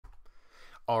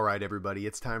All right, everybody,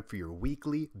 it's time for your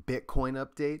weekly Bitcoin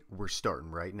update. We're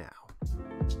starting right now.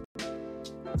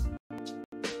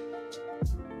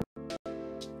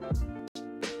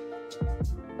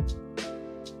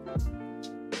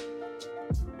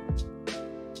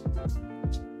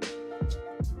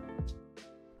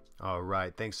 All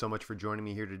right, thanks so much for joining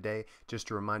me here today. Just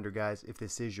a reminder, guys, if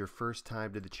this is your first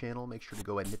time to the channel, make sure to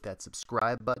go ahead and hit that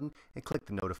subscribe button and click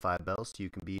the notify bell so you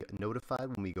can be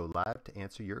notified when we go live to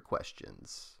answer your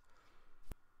questions.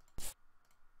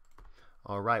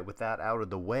 All right, with that out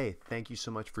of the way, thank you so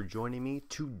much for joining me.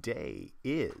 Today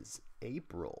is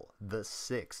April the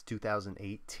 6th,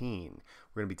 2018.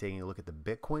 We're going to be taking a look at the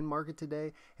Bitcoin market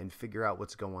today and figure out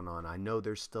what's going on. I know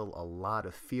there's still a lot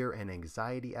of fear and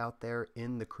anxiety out there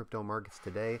in the crypto markets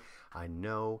today. I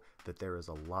know that there is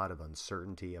a lot of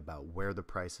uncertainty about where the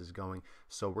price is going.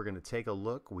 So we're going to take a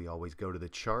look. We always go to the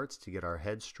charts to get our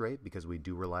heads straight because we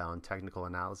do rely on technical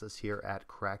analysis here at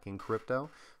Cracking Crypto.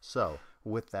 So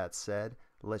with that said,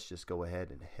 let's just go ahead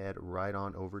and head right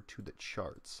on over to the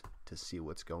charts to see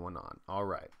what's going on. All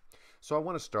right. So I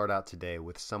want to start out today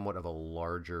with somewhat of a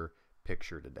larger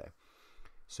picture today.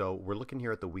 So we're looking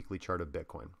here at the weekly chart of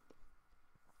Bitcoin.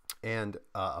 And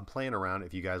I'm playing around.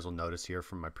 If you guys will notice here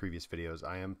from my previous videos,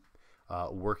 I am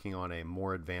working on a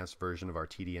more advanced version of our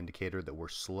TD indicator that we're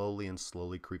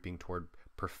slowly creeping toward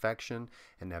perfection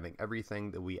and having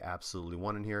everything that we absolutely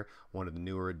want in here. One of the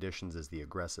newer additions is the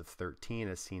aggressive 13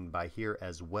 as seen by here,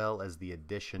 as well as the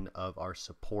addition of our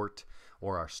support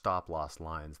or our stop loss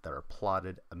lines that are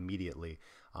plotted immediately.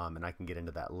 And I can get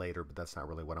into that later, but that's not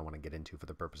really what I want to get into for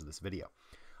the purpose of this video.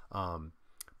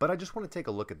 But I just want to take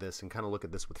a look at this and kind of look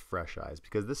at this with fresh eyes,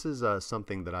 because this is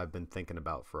something that I've been thinking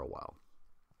about for a while.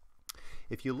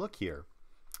 If you look here,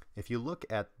 if you look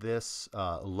at this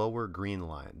lower green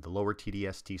line, the lower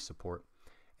TDST support,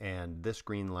 and this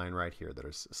green line right here that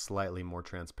is slightly more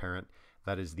transparent,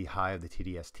 that is the high of the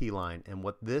TDST line. And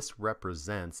what this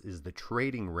represents is the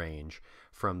trading range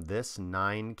from this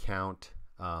 9-count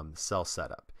sell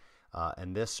setup.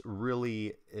 And this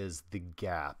really is the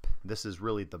gap. This is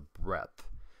really the breadth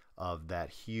of that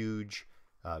huge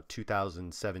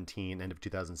 2017, end of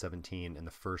 2017 and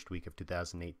the first week of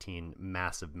 2018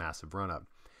 massive run up.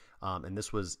 And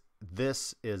this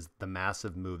is the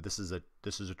massive move. This is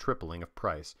a tripling of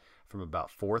price from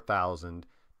about 4,000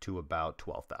 to about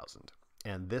 12,000.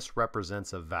 And this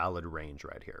represents a valid range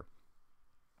right here.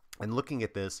 And looking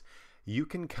at this, you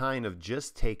can kind of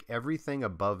just take everything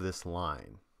above this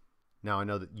line. Now, I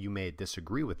know that you may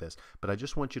disagree with this, but I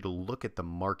just want you to look at the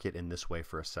market in this way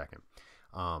for a second,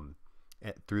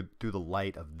 through the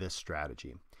light of this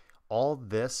strategy. All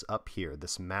this up here,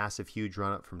 this massive huge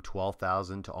run up from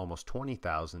 12,000 to almost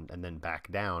 20,000 and then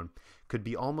back down, could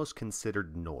be almost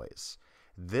considered noise.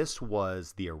 This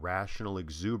was the irrational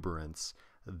exuberance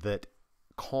that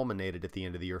culminated at the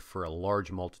end of the year for a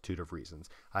large multitude of reasons.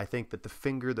 I think that the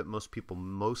finger that most people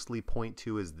mostly point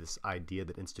to is this idea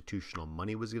that institutional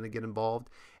money was going to get involved,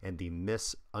 and the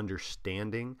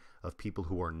misunderstanding of people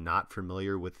who are not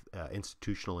familiar with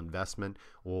institutional investment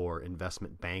or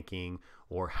investment banking,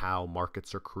 or how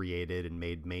markets are created and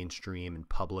made mainstream and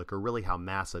public, or really how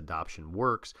mass adoption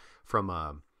works from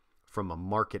a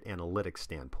market analytics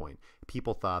standpoint.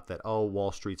 People thought that, oh,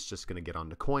 Wall Street's just going to get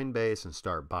onto Coinbase and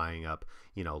start buying up,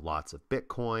 lots of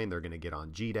Bitcoin. They're going to get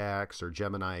on GDAX or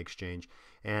Gemini Exchange.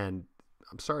 And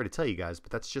I'm sorry to tell you guys,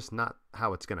 but that's just not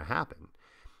how it's going to happen.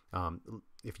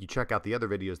 If you check out the other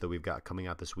videos that we've got coming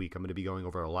out this week, I'm going to be going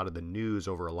over a lot of the news,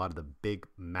 over a lot of the big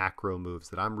macro moves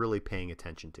that I'm really paying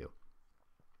attention to.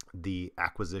 The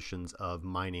acquisitions of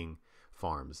mining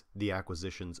farms, the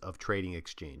acquisitions of trading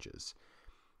exchanges.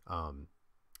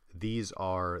 These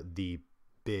are the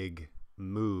big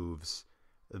moves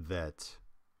that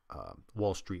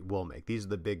Wall Street will make. These are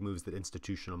the big moves that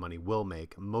institutional money will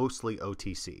make, mostly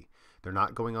OTC. They're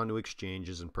not going onto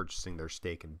exchanges and purchasing their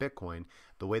stake in Bitcoin.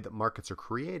 The way that markets are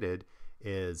created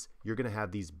is you're going to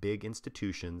have these big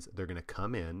institutions. They're going to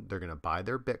come in. They're going to buy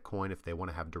their Bitcoin if they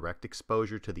want to have direct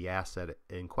exposure to the asset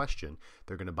in question.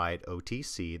 They're going to buy it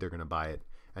OTC. They're going to buy it.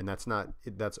 And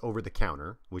that's over the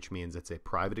counter, which means it's a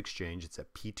private exchange. It's a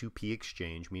P2P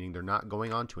exchange, meaning they're not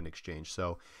going onto an exchange.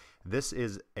 So this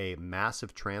is a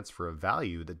massive transfer of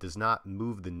value that does not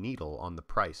move the needle on the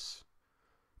price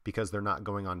because they're not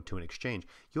going onto an exchange.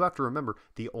 You have to remember,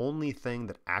 the only thing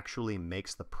that actually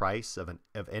makes the price of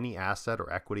any asset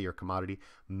or equity or commodity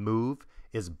move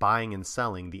is buying and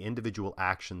selling, the individual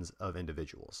actions of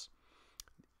individuals.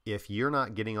 If you're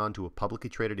not getting onto a publicly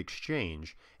traded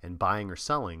exchange and buying or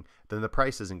selling, then the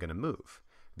price isn't going to move.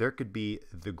 There could be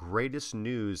the greatest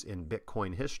news in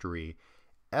Bitcoin history,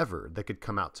 whatever that could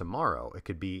come out tomorrow. It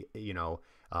could be,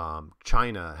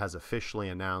 China has officially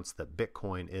announced that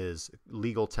Bitcoin is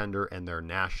legal tender and their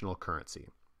national currency.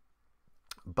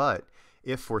 But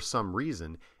if for some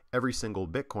reason every single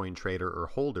Bitcoin trader or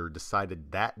holder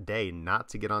decided that day not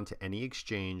to get onto any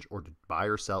exchange or to buy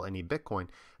or sell any Bitcoin,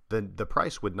 then the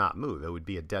price would not move. It would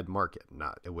be a dead market.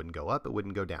 It wouldn't go up, it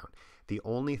wouldn't go down. The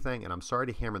only thing, and I'm sorry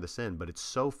to hammer this in, but it's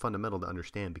so fundamental to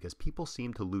understand because people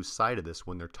seem to lose sight of this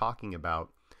when they're talking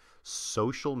about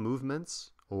social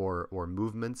movements or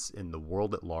movements in the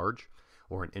world at large,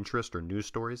 or in interest or news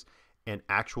stories, and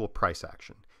actual price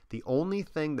action. The only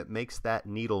thing that makes that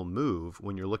needle move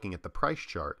when you're looking at the price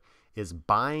chart is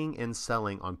buying and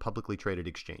selling on publicly traded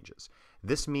exchanges.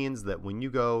 This means that when you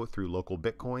go through local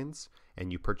Bitcoins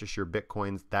and you purchase your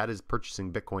Bitcoins, that is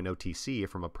purchasing Bitcoin OTC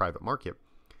from a private market.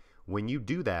 When you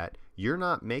do that, you're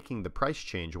not making the price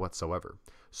change whatsoever.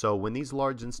 So when these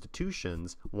large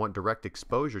institutions want direct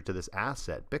exposure to this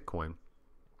asset, Bitcoin,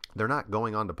 they're not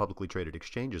going on to publicly traded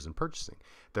exchanges and purchasing.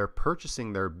 They're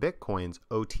purchasing their Bitcoins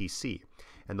OTC.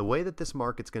 And the way that this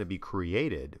market's going to be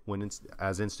created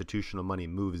as institutional money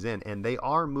moves in, and they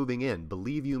are moving in,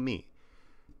 believe you me.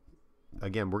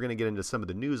 Again, we're going to get into some of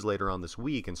the news later on this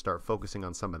week and start focusing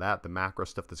on some of that, the macro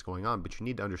stuff that's going on. But you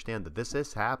need to understand that this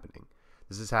is happening.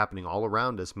 This is happening all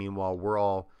around us.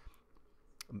 Meanwhile,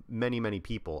 many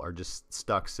people are just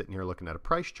stuck sitting here looking at a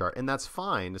price chart. And that's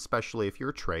fine, especially if you're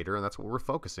a trader, and that's what we're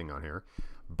focusing on here.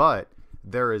 But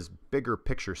there is bigger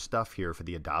picture stuff here for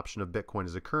the adoption of Bitcoin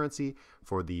as a currency,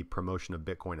 for the promotion of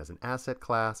Bitcoin as an asset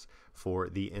class, for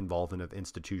the involvement of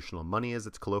institutional money, as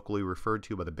it's colloquially referred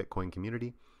to by the Bitcoin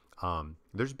community.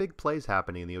 There's big plays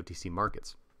happening in the OTC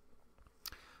markets.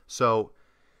 So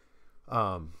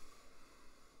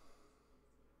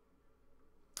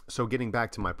getting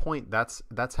back to my point,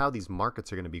 that's how these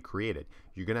markets are going to be created.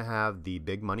 You're going to have the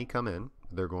big money come in.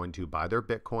 They're going to buy their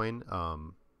Bitcoin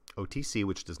OTC,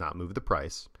 which does not move the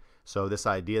price. So this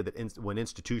idea that when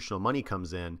institutional money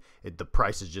comes in, the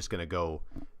price is just going to go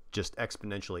just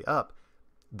exponentially up,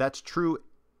 that's true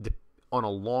on a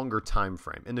longer time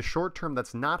frame. In the short term,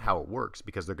 that's not how it works,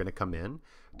 because they're going to come in,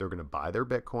 they're going to buy their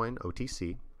Bitcoin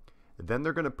OTC, then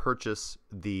they're going to purchase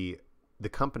the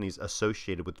companies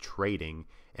associated with trading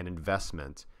and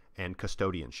investment and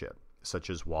custodianship, such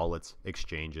as wallets,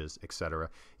 exchanges, etc.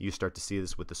 You start to see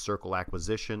this with the Circle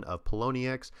acquisition of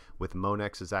Poloniex, with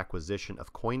Monex's acquisition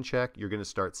of Coincheck. You're going to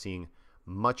start seeing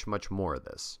much more of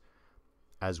this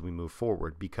as we move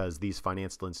forward, because these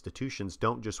financial institutions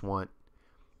don't just want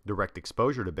direct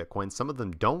exposure to Bitcoin. Some of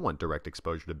them don't want direct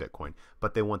exposure to Bitcoin,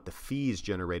 but they want the fees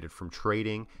generated from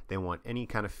trading. They want any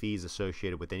kind of fees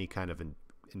associated with any kind of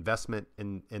investment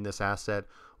in this asset,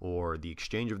 or the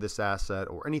exchange of this asset,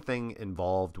 or anything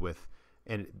involved with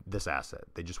this asset.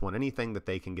 They just want anything that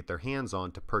they can get their hands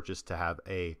on to purchase to have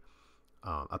a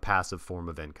passive form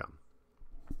of income.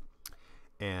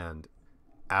 And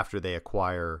after they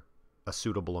acquire a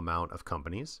suitable amount of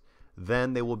companies,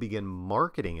 then they will begin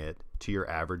marketing it to your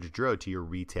average Joe, to your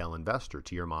retail investor,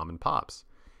 to your mom and pops.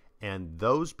 And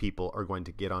those people are going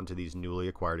to get onto these newly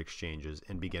acquired exchanges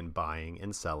and begin buying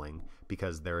and selling,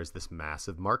 because there is this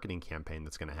massive marketing campaign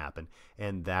that's going to happen.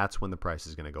 And that's when the price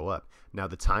is going to go up. Now,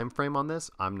 the time frame on this,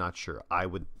 I'm not sure. I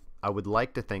would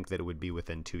like to think that it would be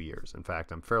within 2 years. In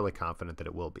fact, I'm fairly confident that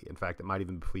it will be. In fact, it might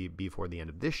even be before the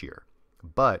end of this year.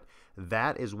 But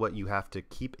that is what you have to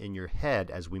keep in your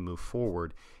head as we move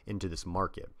forward into this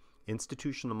market.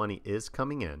 Institutional money is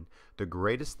coming in. The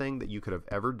greatest thing that you could have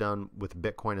ever done with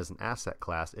Bitcoin as an asset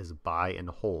class is buy and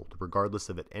hold. Regardless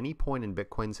of at any point in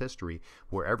Bitcoin's history,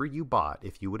 wherever you bought,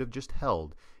 if you would have just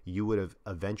held, you would have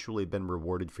eventually been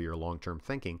rewarded for your long-term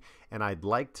thinking. And I'd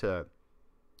like to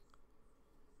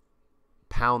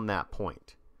pound that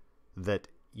point, that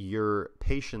your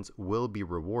patience will be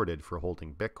rewarded for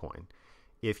holding Bitcoin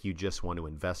if you just want to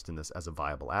invest in this as a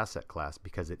viable asset class,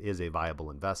 because it is a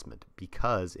viable investment,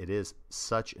 because it is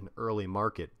such an early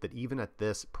market that even at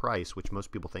this price, which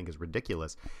most people think is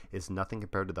ridiculous, is nothing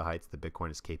compared to the heights that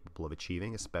Bitcoin is capable of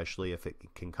achieving, especially if it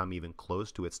can come even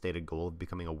close to its stated goal of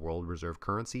becoming a world reserve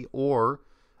currency or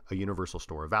a universal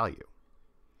store of value.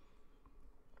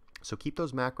 So keep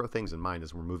those macro things in mind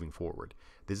as we're moving forward.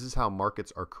 This is how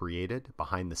markets are created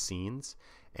behind the scenes,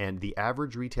 and the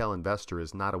average retail investor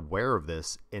is not aware of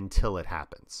this until it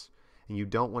happens. And you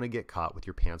don't want to get caught with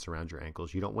your pants around your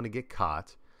ankles. You don't want to get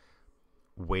caught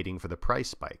waiting for the price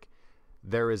spike.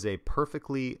 There is a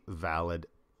perfectly valid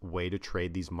way to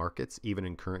trade these markets, even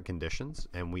in current conditions,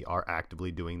 and we are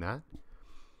actively doing that.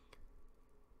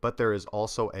 but there is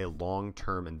also a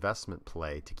long-term investment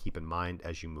play to keep in mind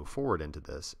as you move forward into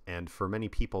this. And for many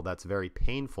people, that's very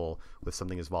painful with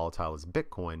something as volatile as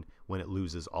Bitcoin when it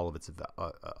loses all of its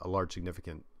a large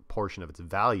significant portion of its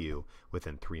value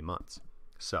within 3 months.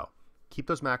 So keep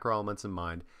those macro elements in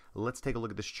mind. Let's take a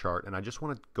look at this chart, and I just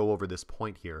want to go over this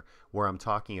point here where I'm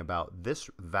talking about this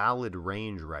valid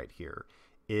range right here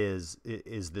is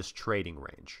this trading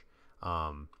range.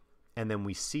 And then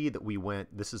we see that we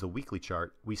went, this is a weekly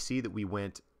chart, we see that we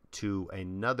went to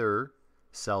another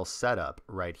sell setup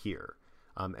right here.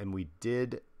 And we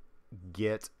did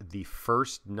get the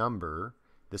first number.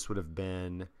 This would have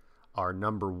been our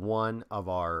number 1 of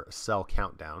our sell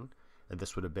countdown. And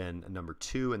this would have been number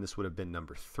 2, and this would have been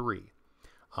number 3.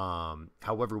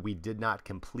 However, we did not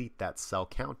complete that sell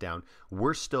countdown.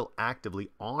 We're still actively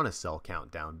on a sell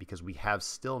countdown because we have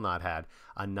still not had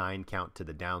a 9 count to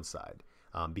the downside.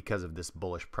 Because of this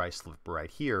bullish price slip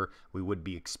right here, we would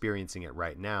be experiencing it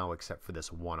right now, except for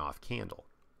this one-off candle.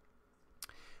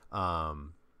 4.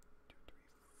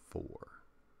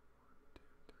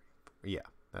 Yeah,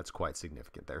 that's quite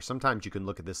significant there. Sometimes you can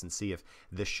look at this and see if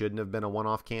this shouldn't have been a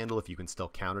one-off candle, if you can still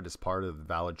count it as part of the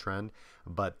valid trend.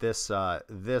 But this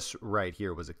this right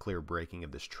here was a clear breaking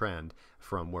of this trend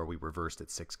from where we reversed at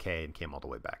 6K and came all the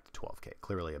way back to 12K.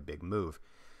 Clearly a big move.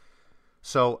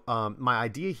 So my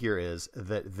idea here is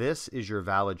that this is your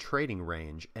valid trading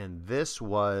range, and this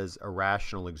was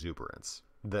irrational exuberance.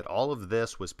 That all of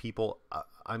this was people,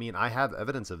 I mean, I have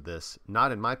evidence of this,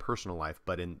 not in my personal life,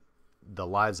 but in the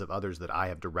lives of others that I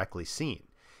have directly seen.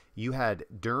 You had,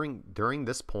 during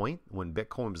this point, when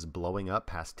Bitcoin was blowing up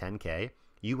past 10K,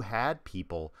 you had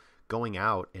people going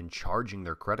out and charging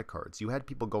their credit cards. You had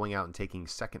people going out and taking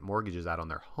second mortgages out on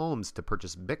their homes to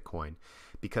purchase Bitcoin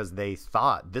because they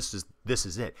thought this is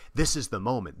it. This is the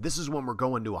moment. This is when we're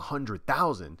going to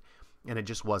 100,000. And it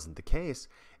just wasn't the case.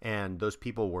 And those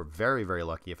people were very, very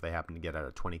lucky if they happened to get out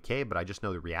of 20K. But I just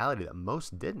know the reality that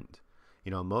most didn't. You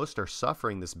know, most are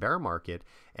suffering this bear market.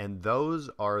 And those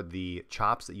are the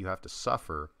chops that you have to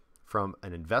suffer from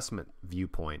an investment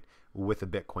viewpoint with the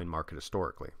Bitcoin market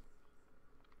historically.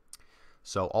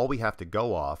 So all we have to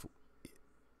go off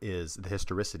is the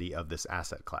historicity of this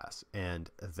asset class.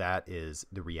 And that is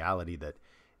the reality that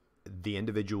the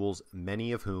individuals,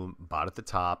 many of whom bought at the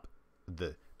top,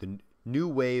 the new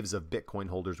waves of Bitcoin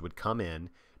holders would come in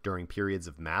during periods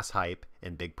of mass hype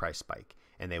and big price spike.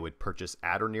 And they would purchase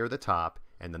at or near the top,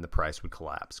 and then the price would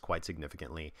collapse quite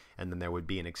significantly. And then there would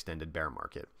be an extended bear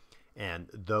market. And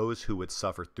those who would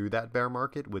suffer through that bear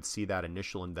market would see that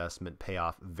initial investment pay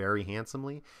off very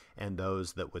handsomely. And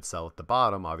those that would sell at the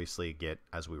bottom obviously get,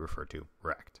 as we refer to,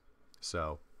 wrecked.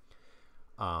 So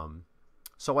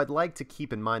I'd like to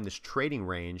keep in mind this trading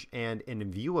range. And in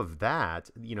view of that,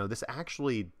 you know, this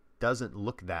actually doesn't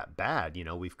look that bad. You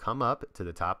know, we've come up to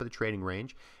the top of the trading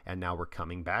range, and now we're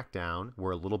coming back down.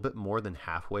 We're a little bit more than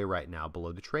halfway right now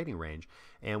below the trading range,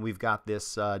 and we've got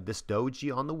this this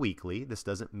doji on the weekly. This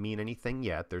doesn't mean anything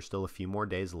yet. There's still a few more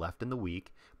days left in the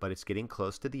week, but it's getting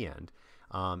close to the end.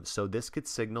 So this could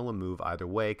signal a move either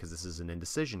way because this is an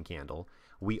indecision candle.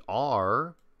 We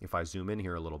are, if I zoom in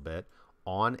here a little bit,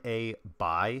 on a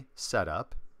buy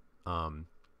setup.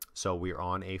 So we're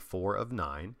on a 4 of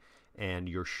 9. And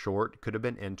your short could have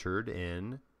been entered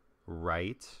in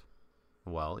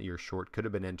your short could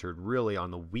have been entered really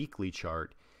on the weekly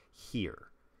chart here.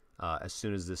 As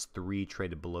soon as this 3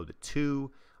 traded below the 2,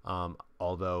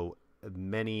 although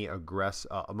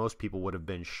most people would have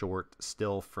been short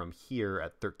still from here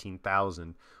at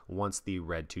 13,000 once the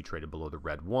red 2 traded below the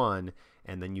red 1,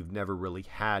 and then you've never really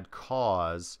had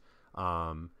cause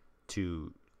to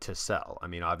sell. I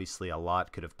mean, obviously a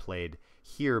lot could have played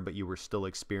here, but you were still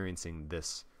experiencing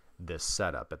this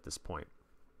setup at this point.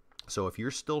 So if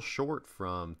you're still short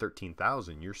from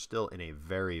 13,000, you're still in a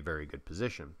very, very good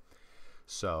position.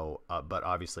 So, but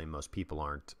obviously most people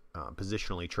aren't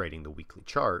positionally trading the weekly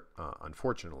chart.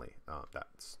 Unfortunately,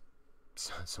 that's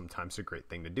sometimes a great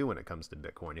thing to do when it comes to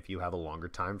Bitcoin. If you have a longer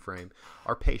time frame,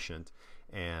 are patient,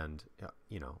 and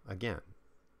you know, again,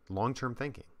 long-term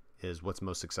thinking is what's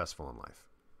most successful in life.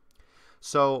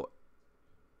 So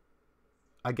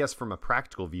I guess from a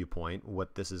practical viewpoint,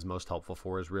 what this is most helpful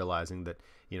for is realizing that,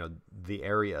 you know, the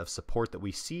area of support that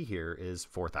we see here is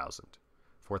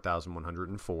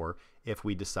 4,104. If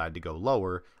we decide to go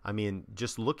lower, I mean,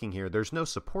 just looking here, there's no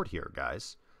support here,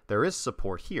 guys. There is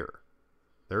support here.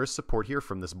 There is support here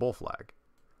from this bull flag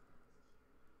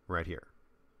right here.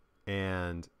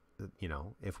 And, you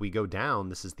know, if we go down,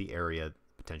 this is the area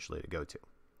potentially to go to.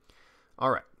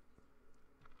 All right.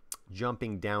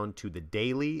 Jumping down to the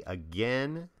daily,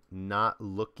 again, not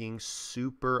looking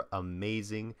super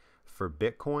amazing for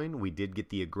Bitcoin, we did get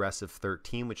the aggressive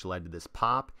 13, which led to this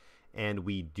pop. And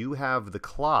we do have the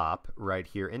CLOP right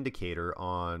here indicator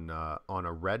on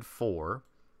a red 4.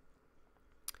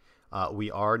 We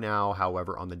are now,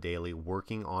 however, on the daily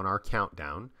working on our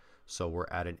countdown. So we're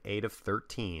at an 8 of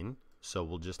 13. So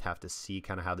we'll just have to see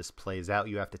kind of how this plays out.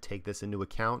 You have to take this into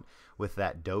account with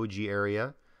that doji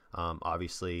area.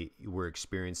 Obviously, we're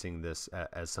experiencing this,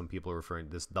 as some people are referring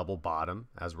to, this double bottom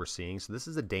as we're seeing. So this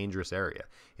is a dangerous area.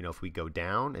 You know, if we go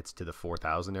down, it's to the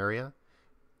 4,000 area,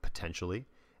 potentially.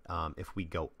 If we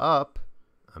go up,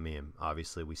 I mean,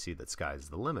 obviously we see that sky's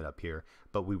the limit up here,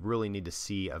 but we really need to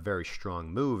see a very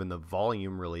strong move, and the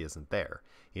volume really isn't there.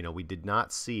 You know, we did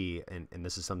not see, and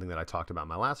this is something that I talked about in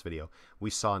my last video, we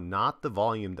saw not the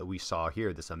volume that we saw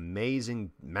here, this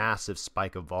amazing, massive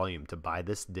spike of volume to buy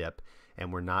this dip,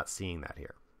 and we're not seeing that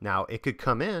here. Now, it could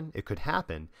come in, it could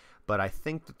happen, but I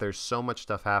think that there's so much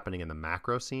stuff happening in the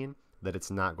macro scene that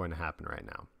it's not going to happen right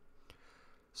now.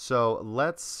 So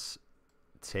let's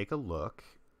take a look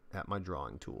at my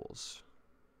drawing tools.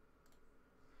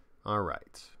 All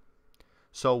right.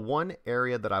 So one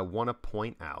area that I want to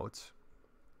point out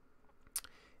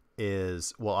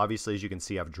is, well, obviously, as you can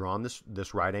see, I've drawn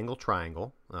this right angle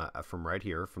triangle from right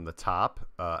here, from the top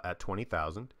at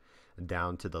 20,000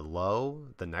 down to the low,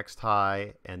 the next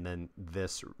high, and then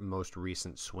this most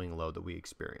recent swing low that we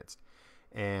experienced.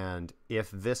 And if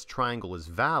this triangle is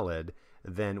valid,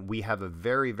 then we have a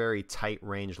very, very tight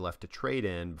range left to trade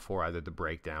in before either the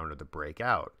breakdown or the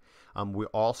breakout. We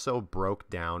also broke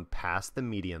down past the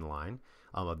median line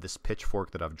of this pitchfork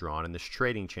that I've drawn in this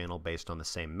trading channel based on the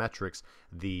same metrics,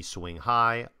 the swing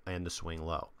high and the swing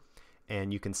low.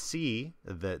 And you can see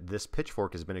that this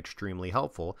pitchfork has been extremely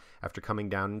helpful after coming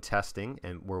down and testing,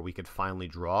 and where we could finally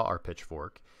draw our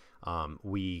pitchfork.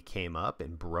 We came up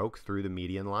and broke through the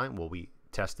median line. Well, we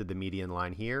tested the median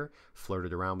line here,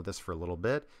 flirted around with this for a little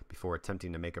bit before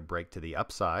attempting to make a break to the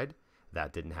upside.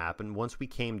 That didn't happen. Once we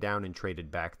came down and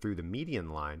traded back through the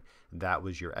median line, that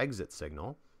was your exit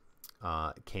signal.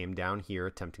 Came down here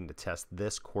attempting to test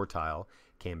this quartile,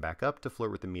 came back up to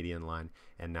flirt with the median line,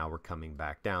 and now we're coming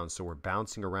back down. So we're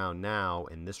bouncing around now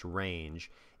in this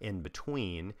range in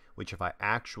between, which if I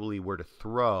actually were to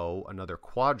throw another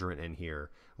quadrant in here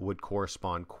would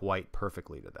correspond quite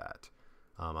perfectly to that.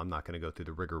 I'm not going to go through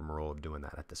the rigmarole of doing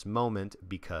that at this moment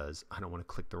because I don't want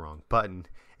to click the wrong button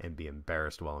and be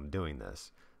embarrassed while I'm doing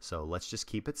this. So let's just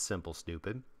keep it simple,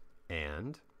 stupid.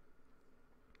 And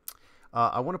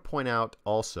I want to point out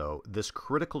also this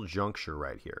critical juncture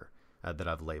right here that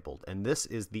I've labeled. And this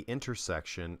is the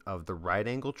intersection of the right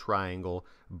angle triangle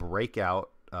breakout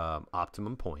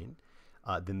optimum point,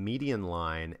 the median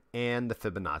line, and the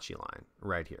Fibonacci line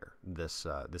right here, this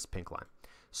pink line.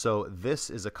 So this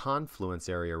is a confluence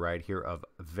area right here of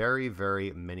very,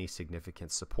 very many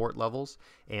significant support levels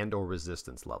and or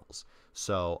resistance levels.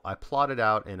 So I plotted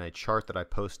out in a chart that I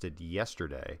posted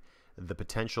yesterday the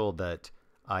potential that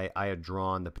I had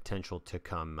drawn, the potential to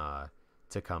come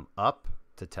up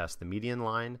to test the median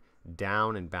line,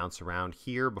 down and bounce around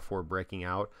here before breaking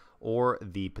out, or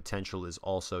the potential is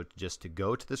also just to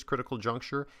go to this critical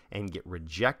juncture and get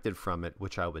rejected from it,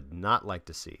 which I would not like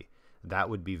to see. That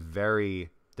would be very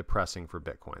depressing for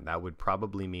Bitcoin. That would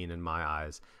probably mean, in my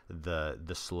eyes, the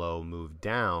slow move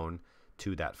down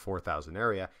to that 4,000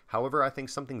 area. However, I think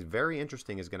something very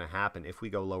interesting is going to happen if we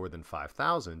go lower than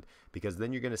 5,000, because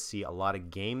then you're going to see a lot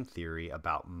of game theory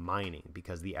about mining,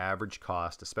 because the average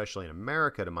cost, especially in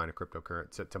America, to mine a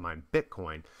cryptocurrency, to mine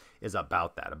Bitcoin, is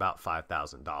about that, about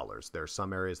 $5,000. There are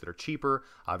some areas that are cheaper.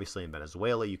 Obviously, in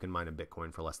Venezuela, you can mine a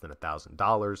Bitcoin for less than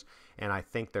 $1,000, and I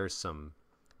think there's some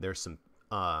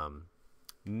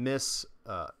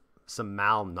some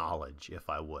mal-knowledge, if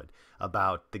I would,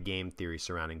 about the game theory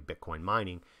surrounding Bitcoin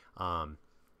mining.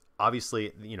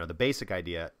 Obviously, you know, the basic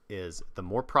idea is the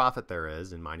more profit there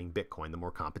is in mining Bitcoin, the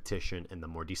more competition and the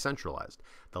more decentralized.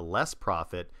 The less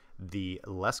profit, the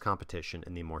less competition,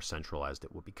 and the more centralized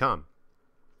it will become.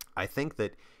 I think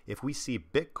that if we see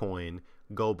Bitcoin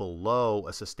go below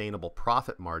a sustainable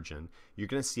profit margin, you're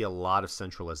going to see a lot of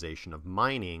centralization of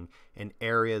mining in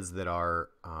areas that are,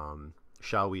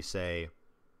 shall we say,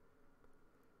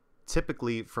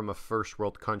 typically from a first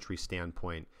world country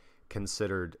standpoint,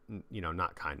 considered, you know,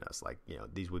 not kind to us. Like, you know,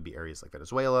 these would be areas like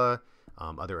Venezuela.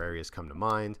 Other areas come to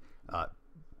mind.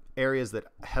 Areas that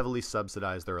heavily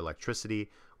subsidize their electricity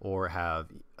or have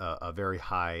a very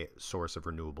high source of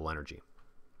renewable energy.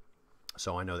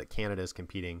 So I know that Canada is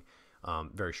competing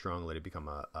very strongly to become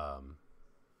a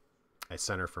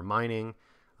center for mining.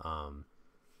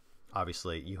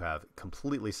 Obviously, you have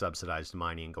completely subsidized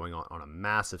mining going on a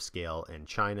massive scale in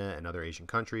China and other Asian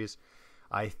countries.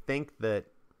 I think that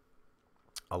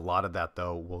A lot of that,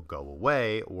 though, will go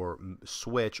away or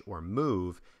switch or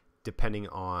move depending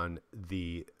on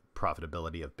the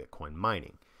profitability of Bitcoin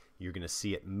mining. You're going to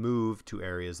see it move to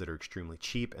areas that are extremely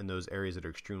cheap, and those areas that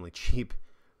are extremely cheap,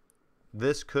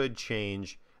 this could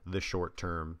change the short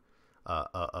term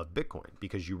of Bitcoin,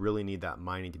 because you really need that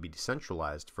mining to be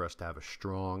decentralized for us to have a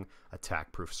strong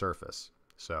attack-proof surface.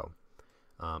 So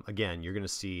again, you're going to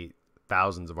see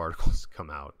thousands of articles come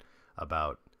out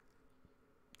about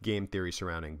game theory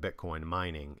surrounding Bitcoin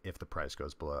mining if the price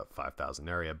goes below 5,000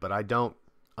 area. But I don't,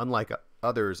 unlike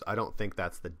others, I don't think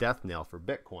that's the death knell for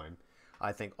Bitcoin.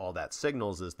 I think all that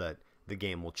signals is that the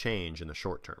game will change in the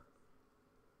short term.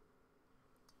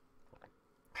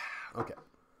 Okay.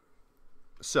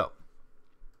 So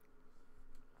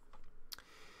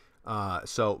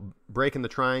breaking the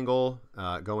triangle,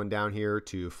 going down here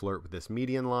to flirt with this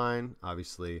median line.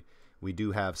 Obviously, we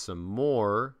do have some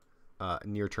more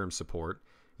near-term support,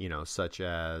 such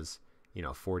as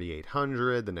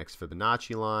 4,800, the next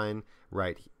Fibonacci line,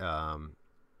 right?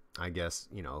 I guess,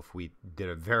 if we did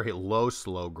a very low,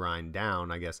 slow grind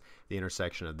down, I guess the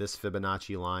intersection of this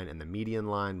Fibonacci line and the median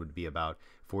line would be about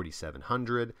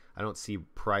 4,700. I don't see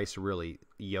price really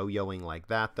yo-yoing like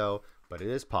that, though, but it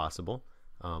is possible.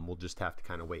 We'll just have to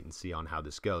kind of wait and see on how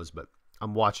this goes, but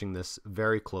I'm watching this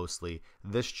very closely.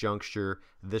 This juncture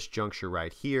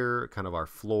right here, kind of our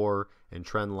floor and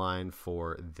trend line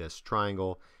for this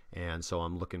triangle, and so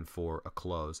I'm looking for a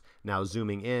close. Now,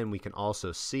 zooming in, we can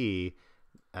also see,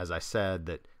 as I said,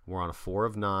 that we're on a 4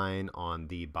 of 9 on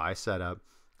the buy setup.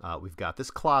 We've got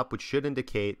this clop, which should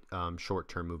indicate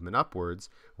short-term movement upwards,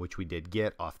 which we did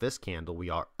get off this candle. We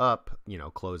are up,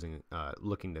 closing,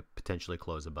 looking to potentially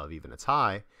close above even its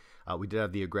high. We did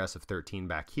have the aggressive 13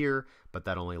 back here, but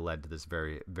that only led to this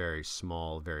very, very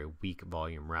small, very weak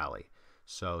volume rally.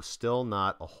 So still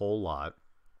not a whole lot.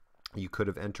 You could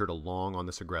have entered a long on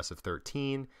this aggressive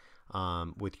 13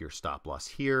 with your stop loss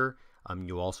here.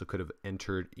 You also could have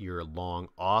entered your long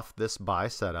off this buy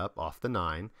setup, off the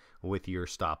 9, with your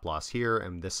stop loss here.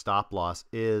 And this stop loss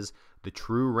is the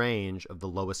true range of the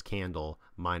lowest candle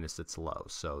minus its low.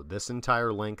 So this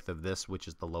entire length of this, which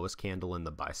is the lowest candle in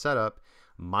the buy setup,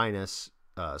 minus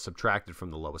subtracted from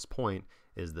the lowest point,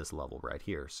 is this level right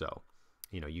here. So,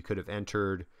 you could have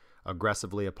entered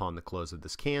aggressively upon the close of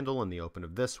this candle and the open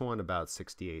of this one, about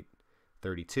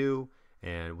 68.32,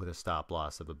 and with a stop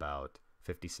loss of about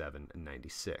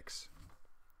 57.96.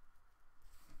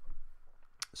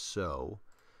 So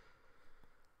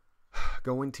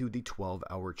going to the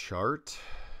 12-hour chart.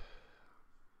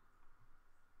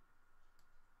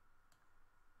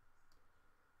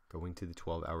 Going to the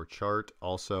 12-hour chart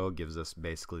also gives us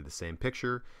basically the same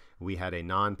picture. We had a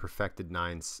non-perfected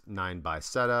 9 buy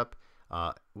setup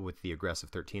with the aggressive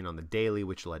 13 on the daily,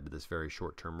 which led to this very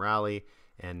short-term rally.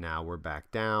 And now we're back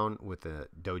down with a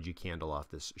doji candle off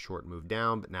this short move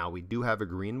down. But now we do have a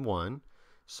green 1.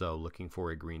 So looking for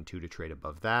a green 2 to trade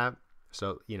above that.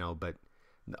 So, but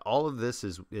all of this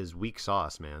is weak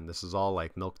sauce, man. This is all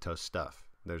like milquetoast stuff.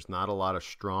 There's not a lot of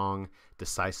strong,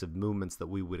 decisive movements that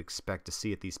we would expect to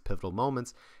see at these pivotal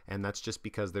moments. And that's just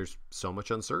because there's so much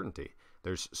uncertainty.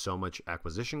 There's so much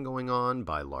acquisition going on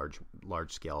by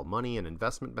large-scale money and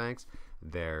investment banks.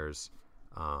 There's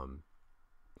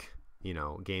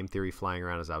game theory flying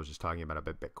around, as I was just talking about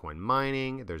Bitcoin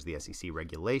mining. There's the SEC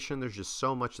regulation. There's just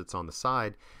so much that's on the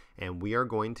side, and we are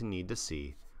going to need to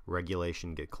see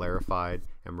regulation get clarified,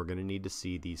 and we're going to need to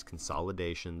see these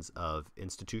consolidations of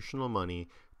institutional money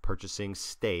purchasing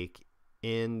stake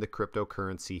in the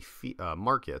cryptocurrency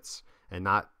markets, and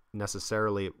not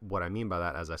necessarily, what I mean by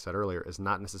that, as I said earlier, is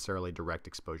not necessarily direct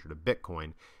exposure to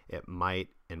Bitcoin. It might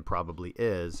and probably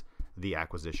is the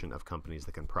acquisition of companies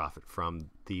that can profit from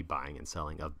the buying and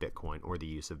selling of Bitcoin or the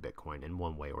use of Bitcoin in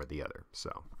one way or the other.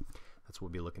 So that's what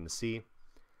we'll be looking to see.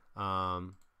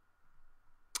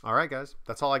 All right, guys,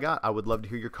 that's all I got. I would love to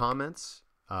hear your comments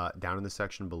down in the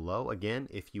section below. Again,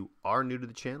 if you are new to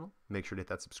the channel, make sure to hit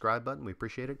that subscribe button. We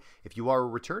appreciate it. If you are a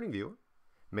returning viewer,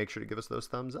 make sure to give us those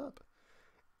thumbs up.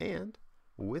 And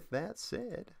with that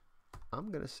said,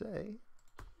 I'm going to say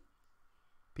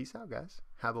peace out, guys.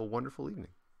 Have a wonderful evening.